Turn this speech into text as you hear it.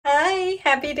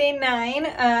Happy day 9.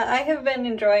 I have been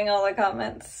enjoying all the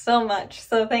comments so much,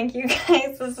 so thank you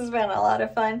guys. This has been a lot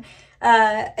of fun.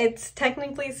 It's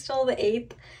technically still the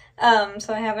 8th,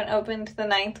 so I haven't opened the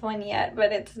 9th one yet,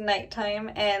 but it's nighttime,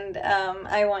 and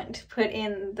I want to put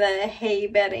in the hay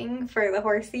bedding for the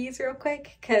horsies real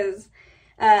quick, because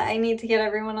I need to get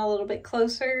everyone a little bit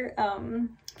closer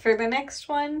for the next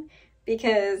one,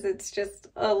 because it's just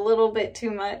a little bit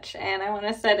too much and I want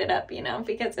to set it up, you know,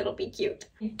 because it'll be cute.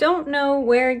 I don't know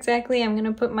where exactly I'm going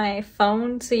to put my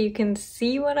phone so you can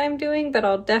see what I'm doing, but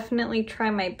I'll definitely try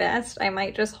my best. I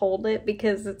might just hold it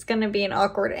because it's going to be an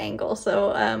awkward angle,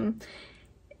 so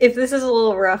if this is a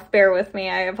little rough, bear with me,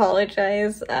 I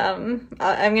apologize. I'm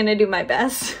going to do my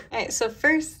best. Alright, so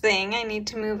first thing, I need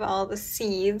to move all the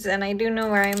seeds, and I do know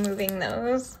where I'm moving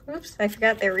those. Oops, I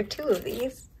forgot there were 2 of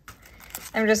these.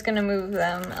 I'm just going to move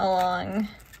them along.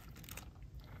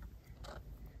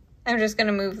 I'm just going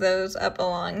to move those up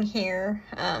along here,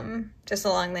 just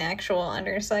along the actual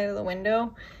underside of the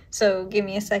window. So give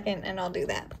me a second and I'll do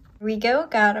that. Here we go,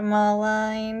 got them all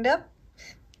lined up.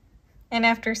 And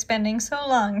after spending so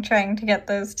long trying to get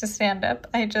those to stand up,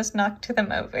 I just knocked them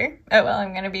over. Oh well,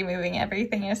 I'm going to be moving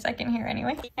everything in a second here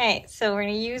anyway. Alright, so we're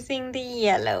using the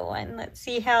yellow one. Let's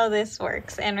see how this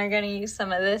works. And we're going to use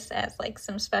some of this as like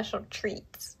some special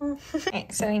treats.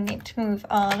 Alright, so I need to move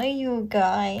all of you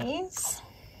guys.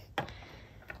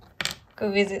 Go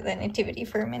visit the nativity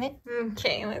for a minute.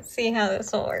 Okay, let's see how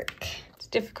this will work. It's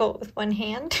difficult with one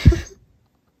hand.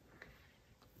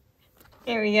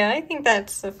 There we go, I think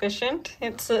that's sufficient.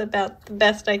 It's about the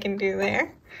best I can do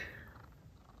there.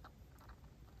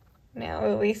 Now,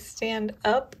 will we stand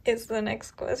up is the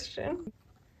next question.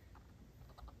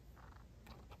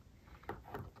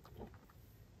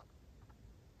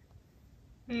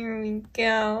 Here we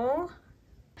go.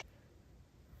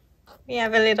 We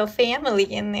have a little family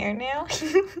in there now.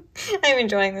 I'm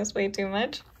enjoying this way too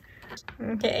much.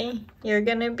 Okay, you're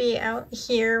gonna be out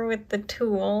here with the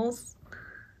tools.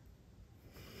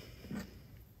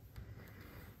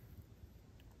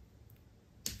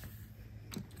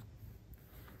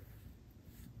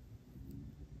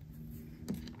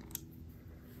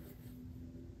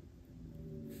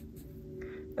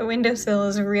 The windowsill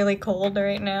is really cold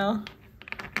right now.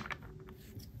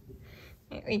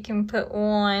 We can put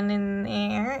one in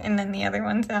there, and then the other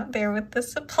one's out there with the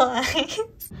supplies.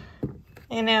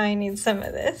 And now I need some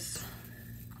of this.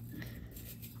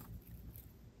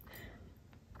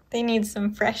 They need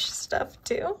some fresh stuff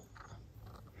too.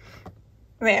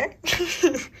 There.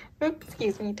 Oops,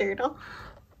 excuse me, turtle.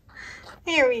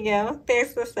 Here we go.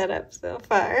 There's the setup so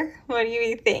far. What do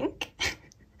you think?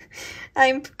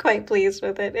 I'm quite pleased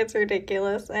with it. It's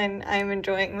ridiculous, and I'm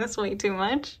enjoying this way too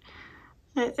much.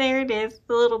 There it is.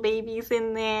 The little baby's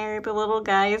in there. The little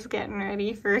guy is getting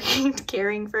ready for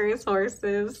caring for his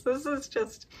horses. This is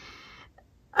just...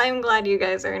 I'm glad you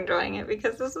guys are enjoying it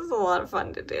because this is a lot of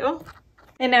fun to do.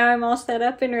 And now I'm all set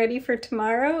up and ready for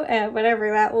tomorrow.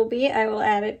 Whatever that will be, I will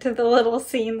add it to the little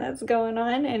scene that's going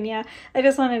on. And yeah, I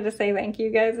just wanted to say thank you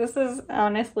guys. This is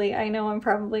honestly, I know I'm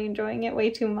probably enjoying it way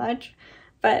too much.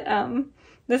 But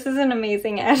this is an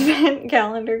amazing advent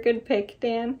calendar. Good pick,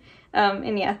 Dan.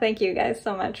 And yeah, thank you guys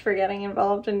so much for getting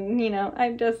involved. And, you know,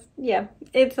 yeah,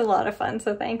 it's a lot of fun.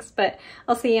 So thanks. But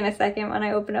I'll see you in a second when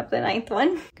I open up the 9th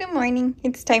one. Good morning.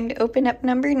 It's time to open up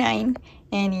number 9.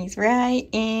 And he's right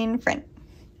in front.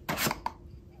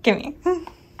 Come here.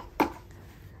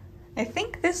 I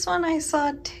think this one I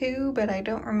saw too, but I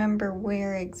don't remember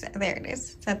where exactly. There it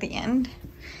is. It's at the end.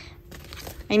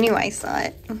 I knew I saw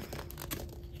it.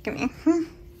 Come here.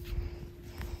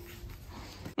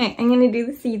 Alright, I'm gonna do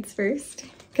the seeds first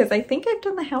because I think I've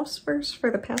done the house first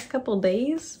for the past couple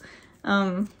days.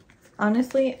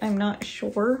 Honestly, I'm not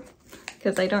sure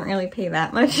because I don't really pay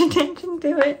that much attention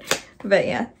to it. But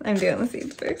yeah, I'm doing the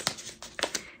seeds first.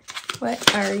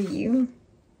 What are you?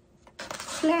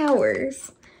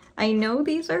 Flowers. I know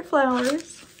these are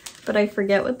flowers, but I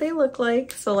forget what they look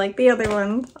like. So like the other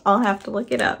ones, I'll have to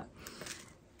look it up.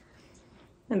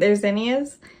 And there's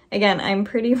zinnias. Again, I'm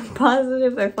pretty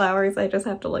positive they're flowers. I just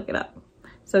have to look it up.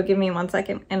 So give me 1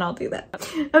 second and I'll do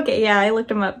that. Okay, yeah, I looked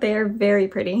them up. They are very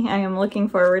pretty. I am looking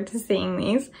forward to seeing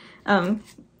these.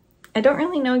 I don't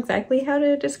really know exactly how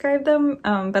to describe them,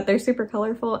 but they're super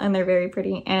colorful and they're very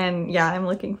pretty. And yeah, I'm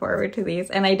looking forward to these.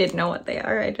 And I did know what they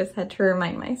are. I just had to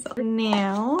remind myself.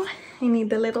 Now, I need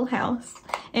the little house.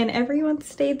 And everyone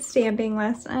stayed standing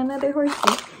last night. Another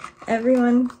horsey.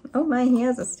 Everyone, oh my, he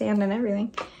has a stand and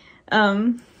everything.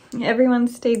 Everyone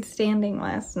stayed standing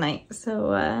last night,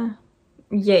 so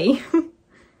yay.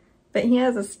 But he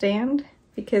has a stand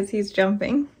because he's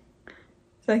jumping.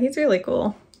 So he's really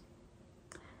cool.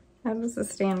 How does the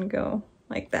stand go?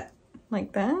 Like that?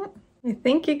 Like that? I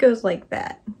think it goes like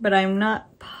that, but I'm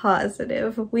not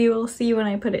positive. We will see when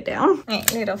I put it down. All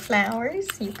right, little flowers,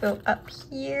 you go up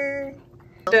here.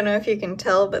 I don't know if you can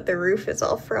tell, but the roof is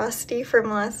all frosty from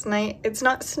last night. It's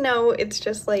not snow, it's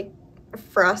just like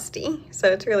frosty,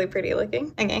 so it's really pretty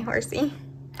looking. Okay, Horsey,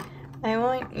 I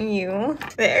want you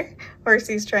there.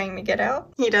 Horsey's trying to get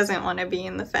out. He doesn't want to be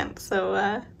in the fence,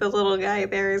 so the little guy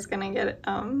there is gonna get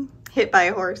hit by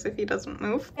a horse if he doesn't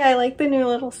move. Yeah, I like the new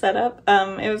little setup.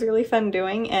 It was really fun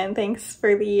doing, and thanks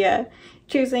for the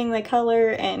choosing the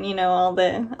color and, you know, all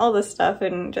the stuff,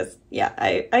 and just, yeah,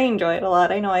 I enjoy it a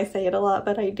lot. I know I say it a lot,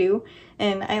 but I do.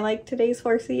 And I like today's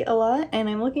Horsey a lot, and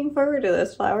I'm looking forward to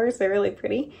those flowers. They're really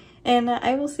pretty. And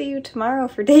I will see you tomorrow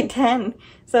for day 10.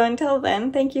 So until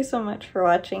then, thank you so much for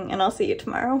watching, and I'll see you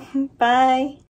tomorrow. Bye!